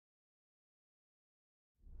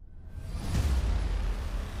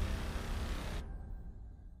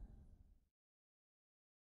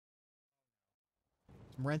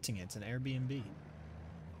I'm renting it. It's an Airbnb.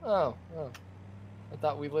 Oh, I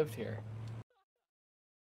thought we lived here.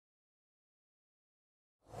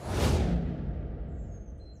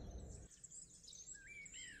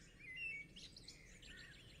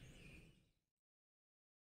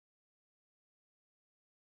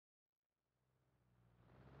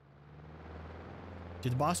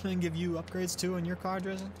 Did the boss man give you upgrades too in your car,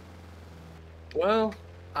 Dresden? Well,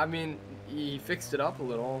 I mean, he fixed it up a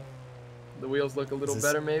little. The wheels look a little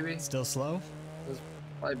better, maybe. Still slow? That's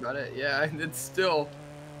probably about it. Yeah, it's still.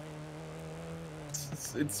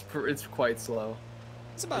 It's quite slow.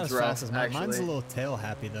 It's about It's as rough, fast as mine. actually. Mine's a little tail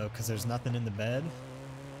happy though, because there's nothing in the bed.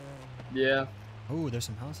 Yeah. Oh, there's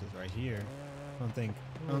some houses right here. I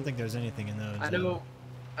don't think there's anything in those.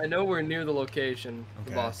 I know we're near the location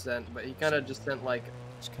the Okay. boss sent, but he kind of just sent like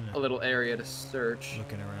a little area to search.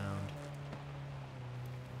 Looking around.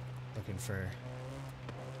 Looking for.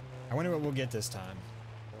 I wonder what we'll get this time.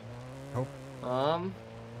 Hope.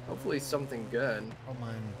 Hopefully something good. Oh,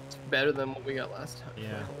 mine. It's better than what we got last time.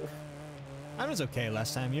 Yeah. Mine was okay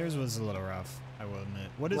last time. Yours was a little rough, I will admit.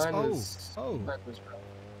 What is? Mine Oh, was rough.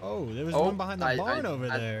 oh! There was one behind the barn over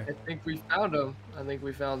there. I think we found them. I think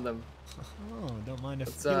we found them. Oh, don't mind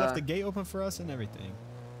if he left the gate open for us and everything.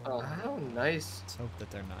 Oh, how nice. Let's hope that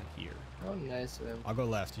they're not here. How nice of him. I'll go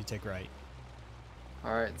left. You take right.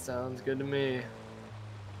 All right, sounds good to me.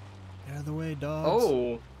 Get out of the way, dogs.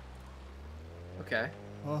 Oh. Okay.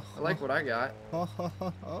 Oh, I like what I got.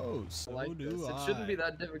 Oh, so I like do this. I. It shouldn't be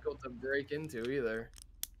that difficult to break into either.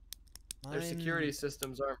 Their security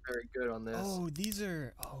systems aren't very good on this. Oh, these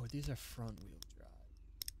are front wheel drive.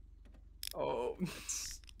 Oh.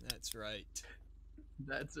 That's right.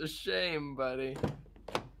 That's a shame, buddy.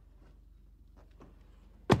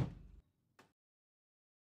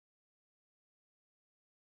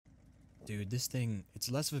 Dude, this thing,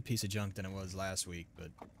 it's less of a piece of junk than it was last week,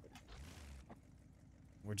 but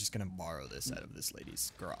we're just gonna borrow this out of this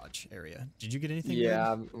lady's garage area. Did you get anything good?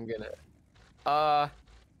 Yeah, I'm gonna. Oh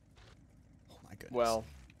my goodness. Well,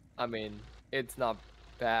 I mean, it's not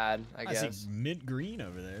bad, I guess. I see mint green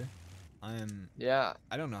over there. Yeah.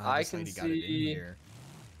 I don't know how this lady got it in here.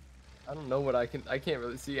 I don't know what I can't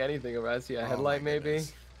really see anything of it. I see a headlight maybe.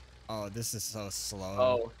 Oh, this is so slow.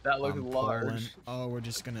 Oh, that looks large. Pulling. Oh, we're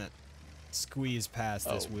just gonna squeeze past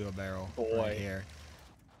this wheelbarrow right here.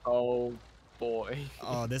 Oh boy.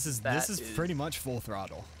 Oh, this is pretty much full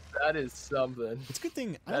throttle. That is something. It's a good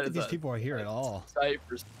thing I don't think these people are here at all. Sight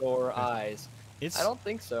for sore eyes. I don't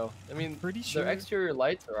think so. I mean, pretty sure their exterior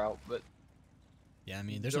lights are out, but yeah, I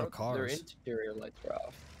mean, there's no cars. Their interior lights are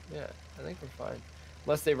off. Yeah, I think we're fine.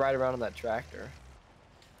 Unless they ride around on that tractor.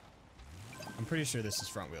 I'm pretty sure this is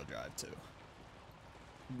front wheel drive too.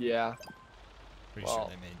 Yeah. Pretty sure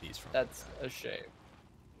they made these front. That's a shame.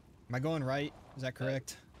 Am I going right? Is that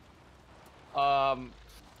correct? Probably.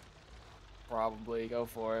 Go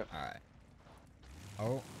for it. All right.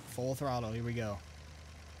 Oh, full throttle. Here we go.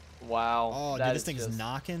 Wow. Oh, dude, this thing's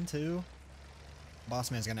knocking too.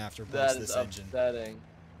 Boss man's gonna have to replace this engine. That is upsetting.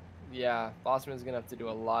 Yeah, Boss man's gonna have to do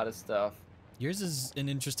a lot of stuff. Yours is an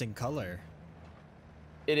interesting color.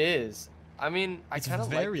 It is. I mean, I kind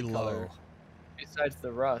of like the color. Low. Besides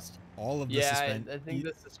the rust. All of the suspension. Yeah, I think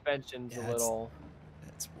the suspension's a little.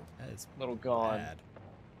 It's a little gone. Bad.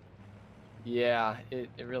 Yeah, it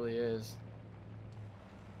really is.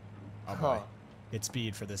 Oh boy. Hit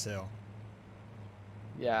speed for this hill.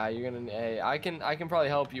 Yeah, you're gonna. Hey, I can probably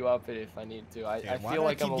help you up it if I need to. I feel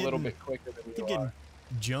like I'm a little bit quicker than you are.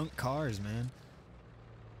 Junk cars, man.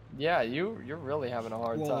 Yeah, you're really having a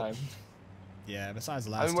hard time. Yeah, besides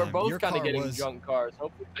last time. I mean, we're both kind of getting junk cars.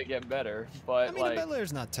 Hopefully they get better, but I mean, the Bel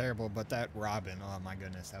Air's not terrible, but that Robin, oh my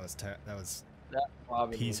goodness, that was a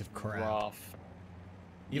piece of crap. Rough.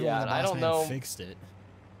 Even when the boss man fixed it.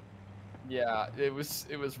 Yeah, it was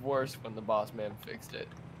worse when the boss man fixed it.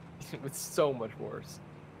 It was so much worse.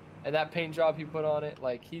 And that paint job he put on it,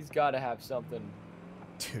 like, he's got to have something.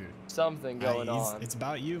 Dude. Something going on. It's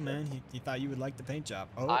about you, man. He thought you would like the paint job.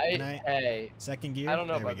 Oh, hey. Second gear? I don't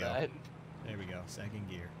know about that. There we go. Second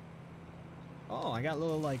gear. Oh, I got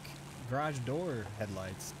little, like, garage door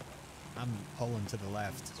headlights. I'm pulling to the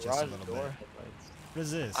left just a little bit. Headlights. What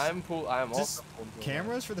is this? I'm also pulling.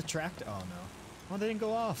 Cameras for the tractor? Oh, no. Oh, they didn't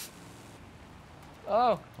go off.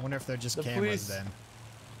 Oh. I wonder if they're just cameras then.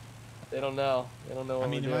 They don't know. They don't know what I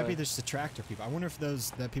mean, it might be just the tractor people. I wonder if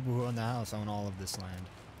the people who own the house own all of this land.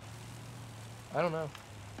 I don't know.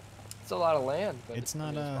 It's a lot of land, but it's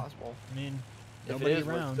not possible. I mean, if it is,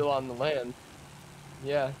 we're still on the land.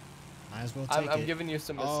 Yeah. Might as well take I'm giving you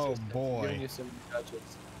some assistance. Oh boy. I'm giving you some touches.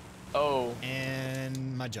 Oh.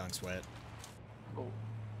 And my junk's wet. Oh.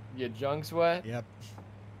 Your junk's wet? Yep.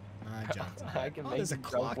 I jumped in I there. can Oh, make there's a you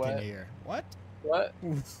jump clock in wet. here. What? What?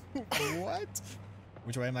 What?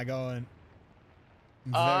 Which way am I going?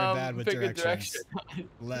 I'm very bad with Pick a direction. directions.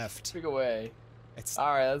 Left. Pick away. It's All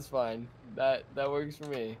right, that's fine. That works for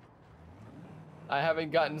me. I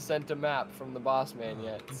haven't gotten sent a map from the boss man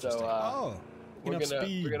yet, so oh, we're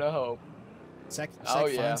gonna hope.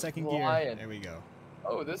 Find second gear. There we go.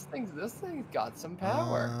 Oh, this thing's got some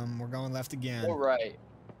power. We're going left again. All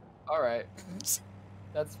right.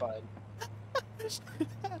 That's fine.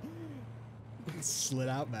 Slid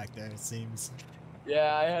out back there, it seems.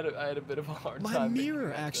 Yeah, I had a bit of a hard time. My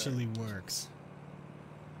mirror actually works.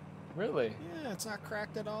 Really? Yeah, it's not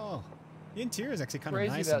cracked at all. The interior is actually kind of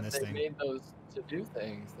Crazy nice that in this they thing. made those to do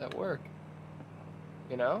things that work.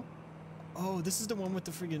 You know? Oh, this is the one with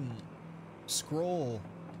the friggin' scroll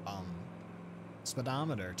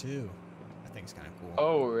speedometer too. I think it's kind of cool.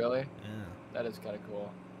 Oh, really? Yeah. That is kind of cool.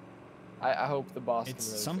 I hope the boss It's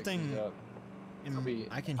can really something fix it up.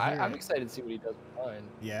 I can hear. I'm excited to see what he does with mine.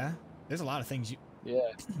 Yeah. There's a lot of things you.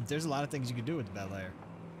 Yeah. There's a lot of things you can do with the Bel Air.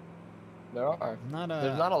 There are.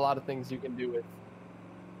 There's not a lot of things you can do with.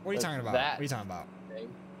 What are you talking about? What are you talking about? Thing.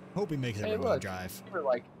 Hope he makes it Hey, rear-wheel look, drive. We're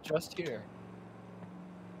like just here.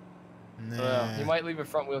 Nah. Well, he might leave a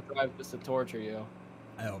front-wheel drive just to torture you.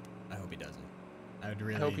 I hope he doesn't. I would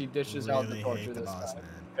really. I hope he dishes really out the torture hate the this boss, time.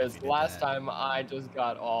 man, Because last time I just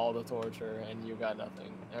got all the torture and you got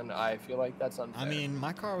nothing, and I feel like that's unfair. I mean,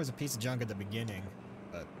 my car was a piece of junk at the beginning,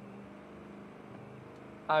 but.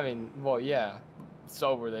 I mean, well, yeah.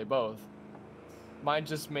 So were they both. Mine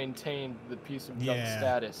just maintained the piece of junk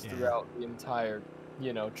status throughout the entire,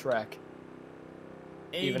 trek.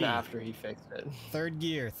 80. Even after he fixed it. Third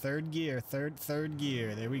gear. Third gear.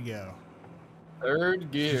 There we go.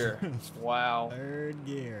 Third gear. Wow. Third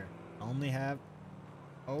gear. Only have.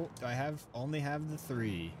 Oh, do I have only have the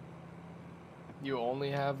 3? You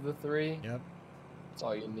only have the 3? Yep. That's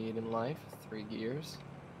all you need in life. 3 gears.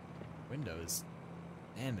 Windows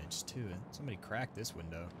damaged too. Somebody cracked this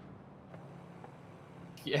window.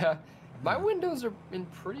 Yeah, my windows are in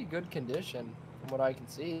pretty good condition from what I can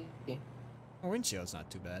see. My windshield's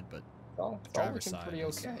not too bad, but driver's side pretty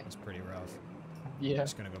okay. was pretty rough. Yeah. I'm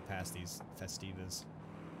just gonna go past these Festivas.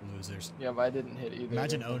 Losers. Yeah, but I didn't hit either.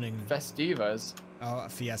 Imagine owning Festivas. Oh,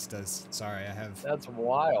 Fiestas. Sorry, I have. That's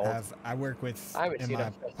wild. I work with I haven't in seen my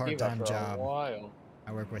a Festiva part-time for job. A while.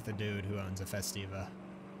 I work with a dude who owns a Festiva.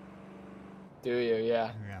 Do you?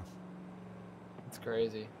 Yeah. Yeah. It's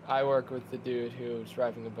crazy. I work with the dude who's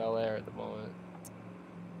driving a Bel Air at the moment.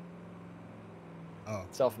 Oh.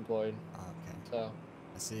 Self-employed. Oh, okay. So.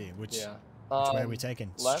 I see. Which way are we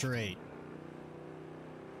taking? Left? Straight.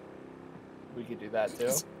 We could do that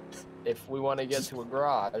too. If we want to get to a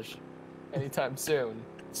garage anytime soon,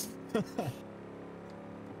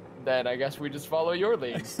 then I guess we just follow your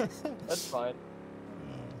lead. That's fine.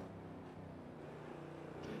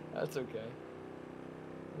 That's okay.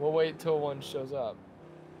 We'll wait till one shows up.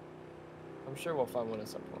 I'm sure we'll find one at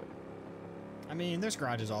some point. I mean, there's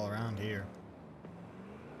garages all around here.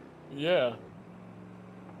 Yeah.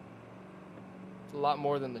 It's a lot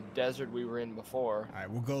more than the desert we were in before. All right,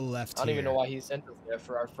 we'll go left I don't even know why he sent us there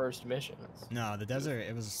for our first mission. No, the desert,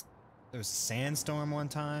 there was a sandstorm one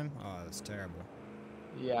time. Oh, it was terrible.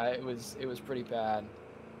 Yeah, it was pretty bad.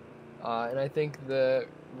 And I think the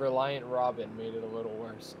Reliant Robin made it a little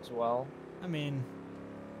worse as well. I mean,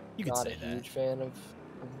 you could say that. Not a huge fan of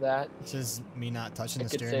that. It's just me not touching the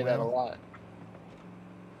steering wheel. I could say that a lot.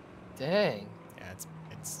 Dang. Yeah,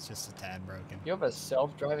 it's just a tad broken. You have a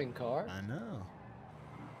self-driving car? I know.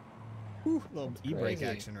 Whew, little e-brake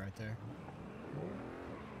action right there.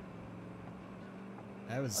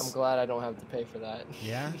 That was. I'm glad I don't have to pay for that.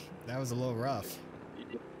 Yeah, that was a little rough.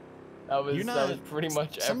 That was pretty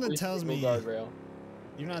much something tells me guardrail.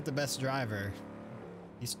 You're not the best driver.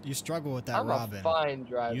 You struggle with that I'm Robin. a fine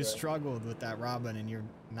driver. You struggled with that Robin, and you're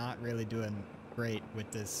not really doing great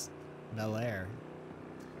with this Bel Air.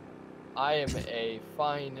 I am a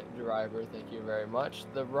fine driver, thank you very much.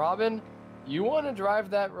 The Robin, you want to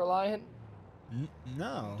drive that Reliant?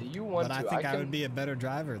 No. Do you want to? But I think I would be a better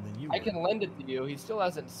driver than you. I can lend it to you. He still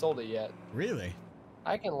hasn't sold it yet. Really?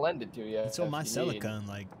 I can lend it to you. He sold my Celica in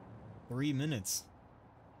like 3 minutes.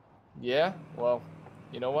 Yeah. Well,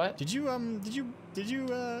 you know what? Did you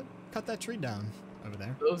cut that tree down over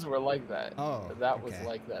there? Those were like that. Oh. That was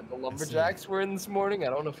like that. The lumberjacks were in this morning. I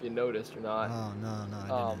don't know if you noticed or not. Oh no,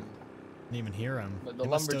 I didn't even hear them. But the they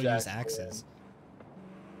must still use lumberjacks axes.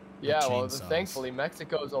 Yeah, well, thankfully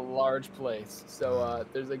Mexico is a large place, so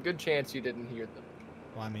there's a good chance you didn't hear them.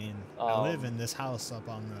 Well, I mean, I live in this house up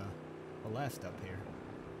on the left up here,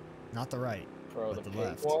 not the right, Bro, but the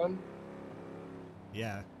left. one.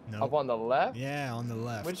 Yeah, Nope. Up on the left? Yeah, on the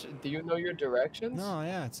left. Which, do you know your directions? No,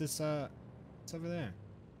 yeah, it's just it's over there.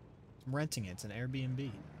 I'm renting it. It's an Airbnb.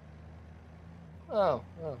 Oh.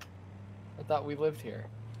 I thought we lived here.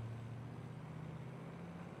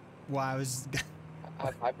 Well, I was.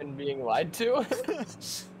 Have I been being lied to?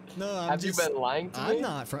 No, Have you been lying to me? I'm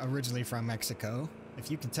not originally from Mexico. If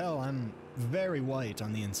you can tell, I'm very white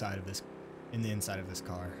on the inside of this, in the inside of this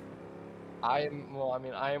car. I am. Well, I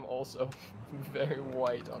mean, I am also very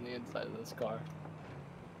white on the inside of this car.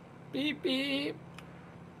 Beep beep.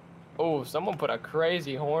 Oh, someone put a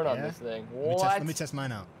crazy horn on this thing. What? Let me test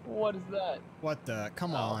mine out. What is that? What the?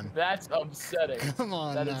 Come on. That's upsetting. Come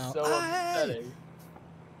on That now. is so upsetting.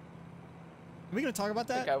 Are we gonna talk about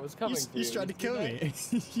that? I think I was coming You tried to kill me.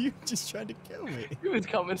 You just tried to kill me. He was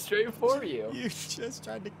coming straight for you. You just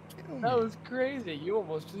tried to kill me. That was crazy. You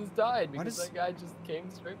almost just died because that guy just came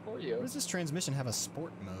straight for you. Why does this transmission have a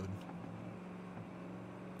sport mode?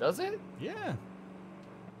 Does it? Yeah.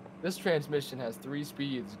 This transmission has 3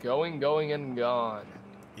 speeds. Going, going, and gone.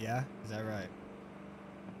 Yeah? Is that right?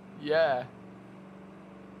 Yeah.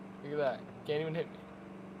 Look at that. Can't even hit me.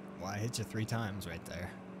 Well, I hit you 3 times right there.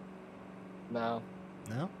 No.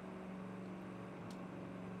 No?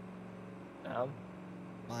 No.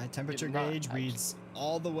 My temperature gauge reads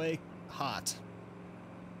all the way hot.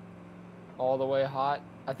 All the way hot?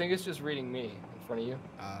 I think it's just reading me in front of you.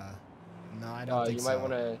 No, I don't think you so. might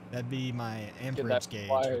want to. That'd be my amperage gauge,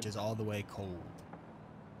 which is all the way cold.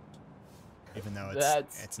 Even though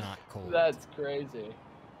it's not cold. That's crazy.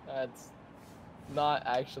 That's not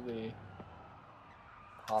actually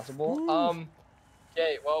possible. Ooh.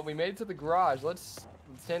 Okay, well, we made it to the garage. Let's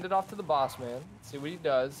send it off to the boss man. See what he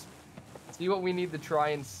does. See what we need to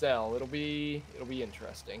try and sell. It'll be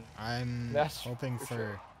interesting. I'm hoping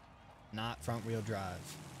for not front wheel drive.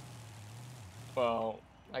 Well,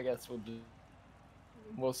 I guess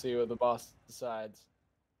we'll see what the boss decides.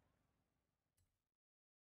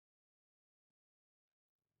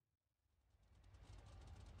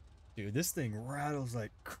 Dude, this thing rattles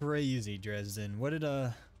like crazy, Dresden. What did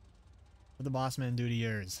the boss man do to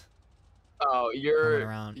yours? Oh, you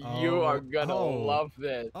are gonna love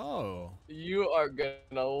this. Oh. You are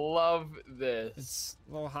gonna love this. It's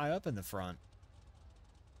a little high up in the front.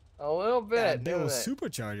 A little bit. Big old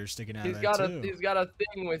supercharger sticking out He's of got there too. He's got a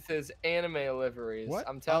thing with his anime liveries. What?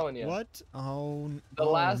 I'm telling you. What? Oh. The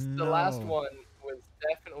last one was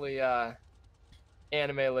definitely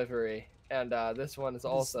anime livery, and this one is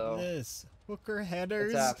also. What is this? Hooker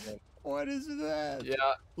headers. It's happening. What is that? Yeah.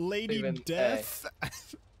 Lady Death.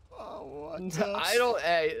 Oh, what?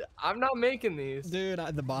 I'm not making these. Dude,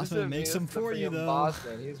 the boss man makes them for you though. Boss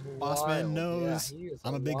man, he's boss man knows. Yeah,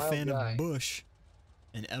 I'm a big fan of Bush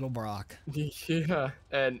and Edelbrock. Yeah,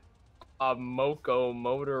 and Moco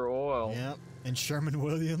motor oil. Yep, and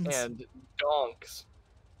Sherman-Williams. And donks.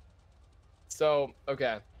 So,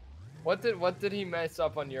 okay. What did he mess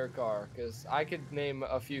up on your car? Because I could name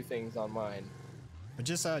a few things on mine. But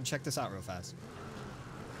just check this out real fast.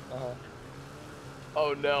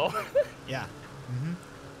 Oh no. Yeah.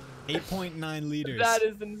 8.9 liters. That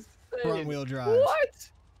is insane. Front wheel drive. What?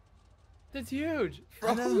 That's huge.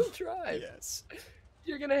 Front wheel drive. Yes.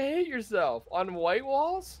 You're gonna hate yourself on white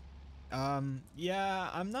walls. Yeah,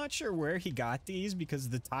 I'm not sure where he got these because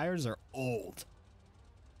the tires are old.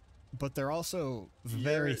 But they're also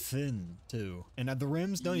very thin too, and the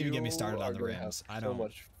rims. Don't even get me started on the rims. So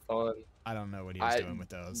much fun. I don't know what he was doing with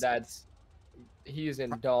those. He's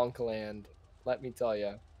in Donkland. Let me tell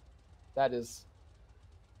you, that is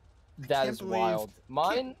wild.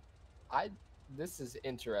 Mine, this is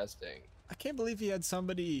interesting. I can't believe he had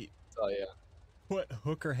somebody put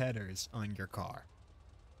hooker headers on your car.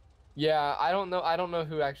 Yeah, I don't know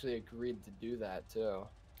who actually agreed to do that too.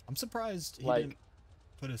 I'm surprised he didn't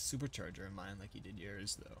put a supercharger in mine like he did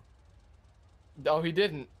yours though. Oh, he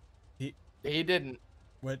didn't. He didn't.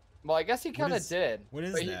 What? Well, I guess he kind of did. What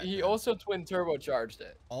is that? He also twin turbocharged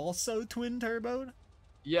it. Also twin turboed?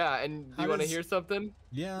 Yeah, and you want to hear something?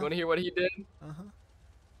 Yeah. You want to hear what he did?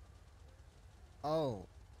 Oh.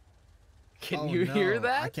 Can you hear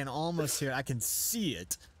that? I can almost hear it. I can see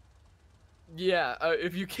it. Yeah,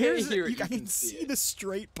 if you can't hear it, I can see the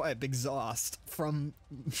straight pipe exhaust from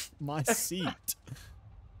my seat.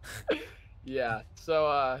 Yeah,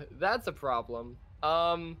 so that's a problem.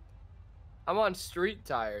 I'm on street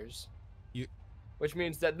tires, which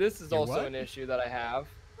means that this is also an issue that I have.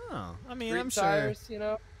 Oh, I mean, I'm sure. Tires, you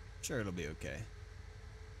know. Sure, it'll be okay.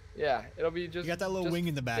 Yeah, it'll be just. You got that little wing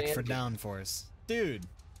in the back for downforce, dude.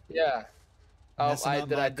 Yeah. Oh,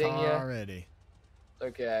 did I ding you already?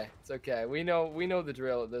 Okay, it's okay. We know the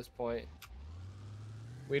drill at this point.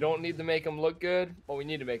 We don't need to make them look good, but we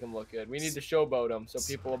need to make them look good. We need to showboat them so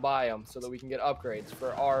people will buy them so that we can get upgrades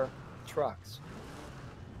for our trucks.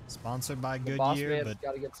 Sponsored by The boss Goodyear, man's but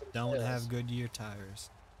gotta get some don't sales. have Goodyear tires.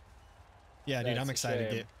 Yeah, dude, That's I'm a excited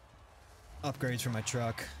to shame. get upgrades for my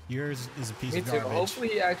truck. Yours is a piece Me of too. garbage. Hopefully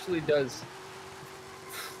he actually does.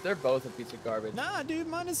 They're both a piece of garbage. Nah, dude,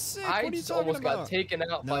 mine is sick. I What are you just talking almost about? got taken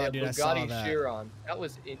out No, by a dude, I saw Bugatti that. Chiron. That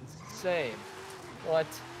was insane. What?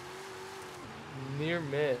 Near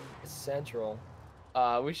miss central.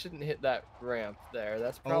 We shouldn't hit that ramp there.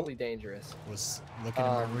 That's probably dangerous. Was looking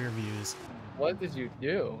at my rear views. What did you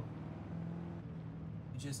do?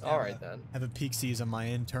 Just All right then. have a peek sees on my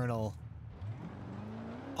internal.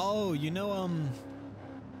 Oh, you know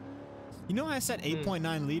I said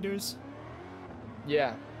 8.9 liters.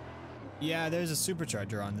 Yeah. Yeah, there's a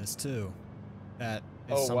supercharger on this too. That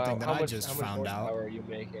is Oh something wow. that How I much just found out. horsepower are you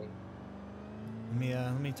making?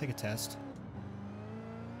 Let me take a test.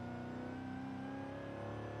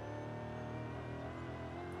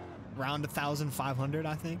 Around 1,500,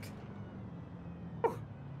 I think.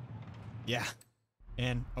 Yeah.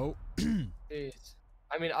 And oh. Jeez.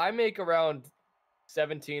 I mean, I make around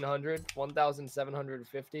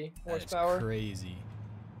 1,750 horsepower. That's crazy.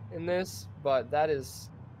 In this, but that is,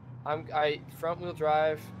 I front wheel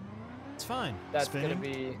drive. It's fine. That's spinning. gonna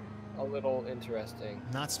be a little interesting.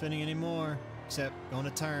 Not spinning anymore, except going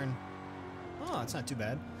to turn. Oh, it's not too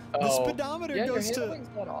bad. The Oh, speedometer yeah, goes your to. handling's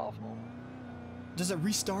not awful. Does it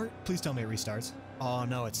restart? Please tell me it restarts. Oh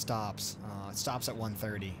no, it stops. It stops at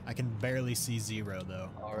 130. I can barely see 0 though.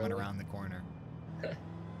 Oh, Coming really? around the corner.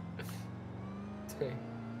 Dang.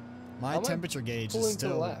 My How am I temperature gauge pulling is to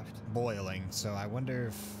the still left? boiling, so I wonder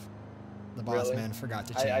if the boss Really? man forgot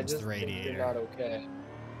to I change just the think radiator. you're not okay.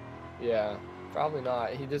 Yeah, probably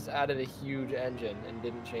not. He just added a huge engine and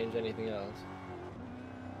didn't change anything else.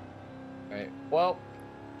 Right. Well,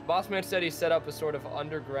 boss man said he set up a sort of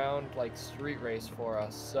underground like street race for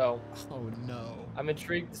us, so Oh no. I'm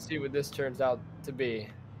intrigued to see what this turns out to be.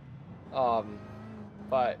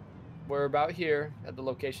 But we're about here at the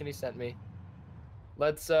location he sent me.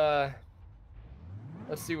 Let's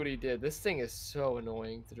see what he did. This thing is so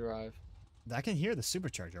annoying to drive. I can hear the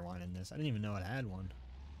supercharger one in this. I didn't even know it had one.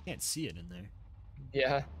 Can't see it in there.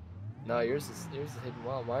 Yeah. No, yours is hidden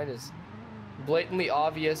well. Mine is blatantly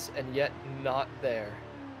obvious and yet not there.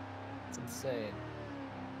 It's insane.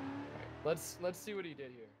 All right, let's see what he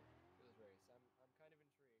did here for this race. I'm kind of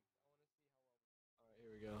intrigued. I want to see how well. All right,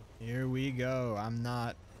 here we go. Here we go. I'm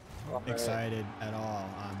not All right. excited at all.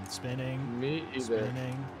 I'm spinning. Me either.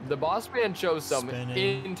 Spinning. The boss man chose some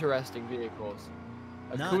Spinning. interesting vehicles.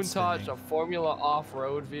 A Not Countach, spinning. a Formula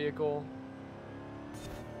off-road vehicle.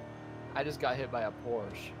 I just got hit by a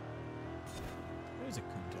Porsche. There's a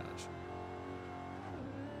Countach.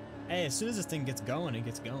 Hey, as soon as this thing gets going, it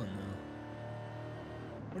gets going though.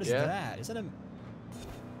 What is that? Is that a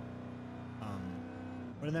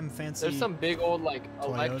what are them fancy? There's some big old like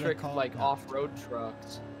Toyota electric called? like No. off-road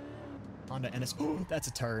trucks. Honda NS. Oh, that's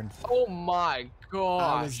a turn. Oh my gosh.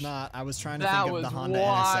 I was not. I was trying to That think of was the Honda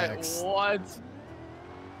wild. NSX. What?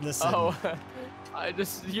 Listen. Oh, I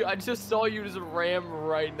just saw you just ram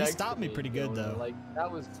right next. He stopped to me pretty good Jonah. though. Like that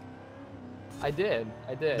was. I did.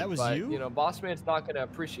 That was but, you? You know, boss man's not gonna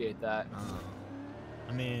appreciate that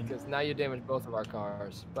I mean, because now you damaged both of our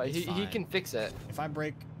cars. But It's he fine. can fix it. if I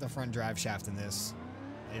break the front drive shaft in this,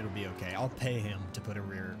 it'll be okay. I'll pay him to put a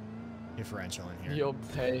rear differential in here. You'll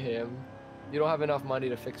pay him. You don't have enough money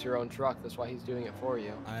to fix your own truck. That's why he's doing it for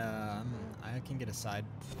you. I can get a side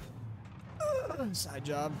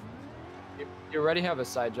job. You already have a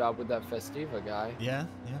side job with that Festiva guy. Yeah.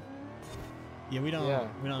 Yeah, we don't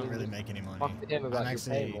you really just make any money. Talk to him about I'm you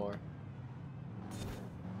paying more.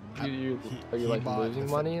 I- Are he you like bought losing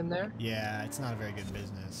the- money in there? Yeah, it's not a very good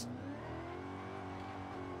business.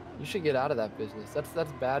 You should get out of that business. That's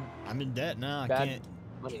bad I'm in debt now. I Bad can't.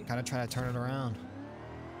 money. Kind of try to turn it around.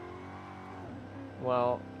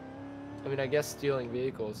 Well, I mean, I guess stealing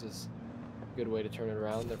vehicles is a good way to turn it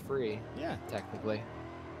around. They're free, Yeah, technically.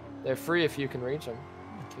 They're free if you can reach them.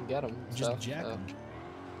 You can get them. just jack them.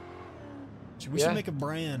 We Yeah. should make a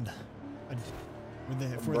brand.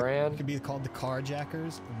 If we're brand? it could be called the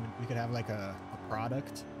Carjackers. And we could have like a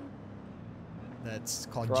product that's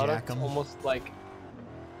called Product, Jack'em. almost like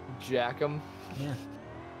Jack 'em. Yeah.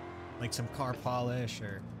 Like some car polish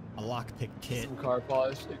or a lockpick kit. Some car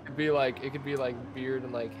polish. It could be like beard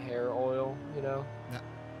and like hair oil. You know.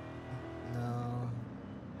 No,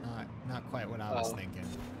 not quite what I was Oh. thinking.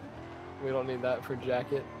 We don't need that for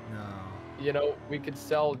jacket. No, You know, we could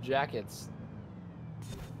sell jackets.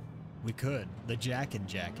 we could. The jacket.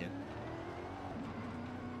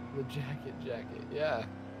 The jacket, yeah.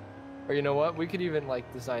 Or you know what? We could even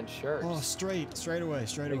like design shirts. Oh, straight away.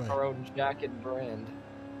 Make our own jacket brand.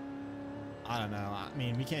 I don't know. I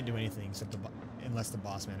mean, we can't do anything except unless the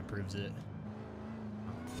boss man approves it.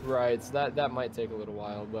 Right. So that might take a little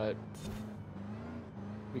while, but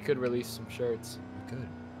we could release some shirts. We could.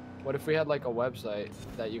 What if we had like a website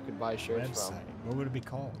that you could buy shirts from? What would it be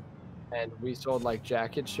called? And we sold like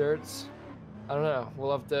jacket shirts. I don't know.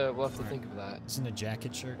 We'll have to think of that. Isn't a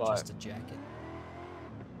jacket shirt just a jacket?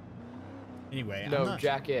 Anyway, no,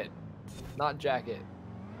 jacket, not jacket.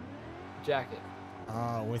 Jacket.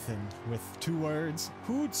 Oh, with 2 words.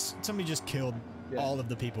 Somebody just killed all of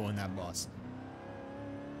the people in that bus.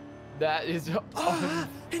 That is. And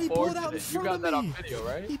he pulled out in front of me. You got that on video,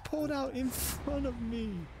 right? He pulled out in front of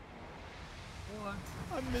me. What?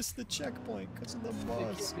 I missed the checkpoint because of the You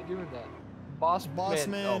bus. can't be doing that. Boss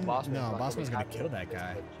man. No, boss man's gonna kill that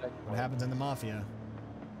guy. What happens in the mafia?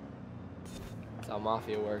 That's how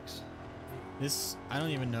mafia works. I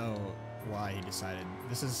don't even know why he decided.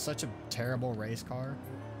 This is such a terrible race car.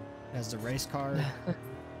 It has the race car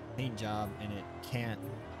paint job and it can't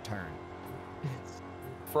turn.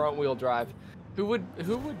 Front wheel drive. Who would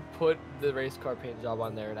put the race car paint job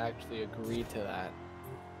on there and actually agree to that?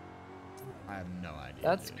 I have no idea.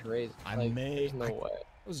 That's dude. crazy. There's no way.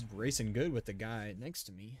 I was racing good with the guy next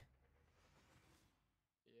to me.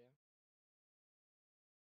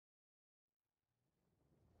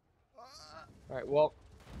 All right. Well,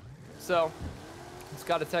 so just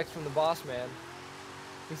got a text from the boss man.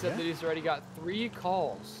 He said that he's already got 3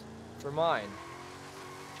 calls for mine.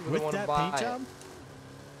 With that paint job?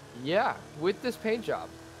 Yeah, with this paint job.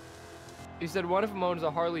 He said one of them owns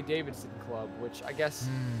a Harley Davidson club, which I guess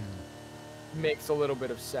makes a little bit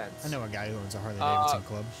of sense. I know a guy who owns a Harley Davidson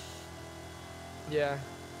club. Yeah,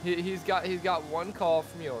 he's got 1 call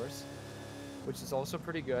from yours, which is also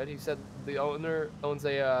pretty good. He said the owner owns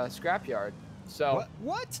a scrapyard. So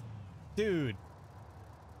what? Dude.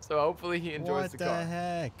 So hopefully he enjoys the car. What the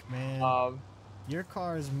heck, man? Your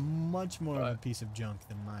car is much more of a piece of junk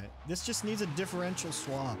than mine. This just needs a differential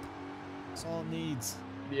swap. That's all it needs.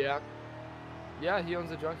 Yeah. Yeah, he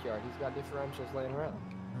owns a junkyard. He's got differentials laying around.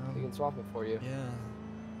 He can swap it for you. Yeah.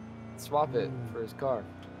 Swap it for his car.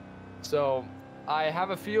 So I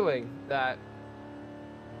have a feeling that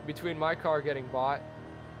between my car getting bought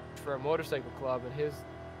for a motorcycle club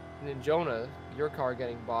and Jonah, your car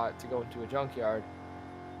getting bought to go into a junkyard,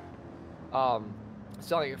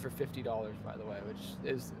 selling it for $50, by the way, which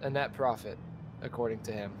is a net profit, according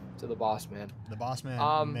to him, to the boss man. The boss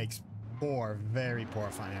man makes very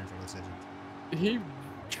poor financial decisions. He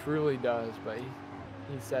truly does, but he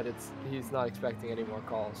said he's not expecting any more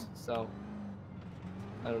calls, so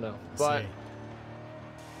I don't know. But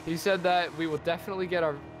he said that we will definitely get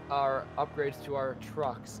our upgrades to our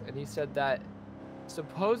trucks, and he said that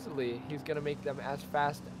supposedly he's gonna make them as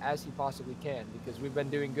fast as he possibly can because we've been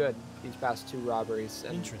doing good these past 2 robberies.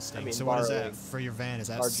 And, interesting. So what is that for your van? Is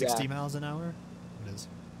that 60 miles an hour? What is?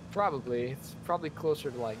 It's probably closer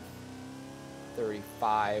to like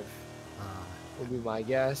 35. Would be my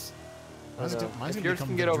guess. If yours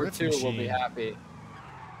can get over 2, we'll be happy.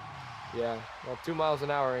 Yeah, well, 2 miles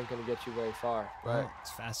an hour ain't gonna get you very far. Well,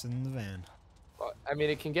 it's faster than the van. Well, I mean,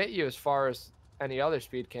 it can get you as far as any other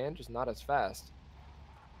speed can, just not as fast.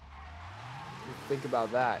 Think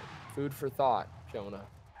about that. Food for thought, Jonah.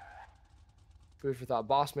 Food for thought.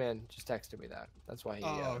 Boss man just texted me that. That's why he.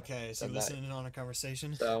 Oh, okay. So listening in on a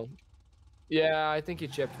conversation. So, yeah, I think he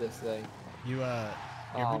chipped this thing. You're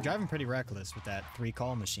driving pretty reckless with that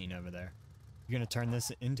 3-call machine over there. You're gonna turn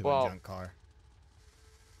this into a junk car.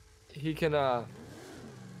 He can. The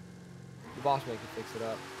boss man can fix it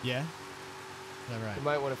up. Yeah. Is that right? He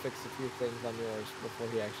might want to fix a few things on yours before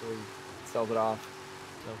he actually sells it off.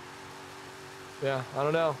 So. Yeah, I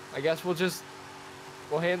don't know. I guess we'll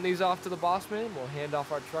hand these off to the boss man. We'll hand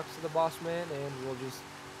off our trucks to the boss man, and we'll just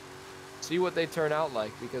see what they turn out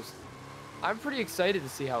like, because I'm pretty excited to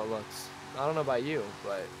see how it looks. I don't know about you,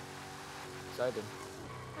 but excited.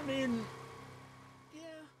 I mean,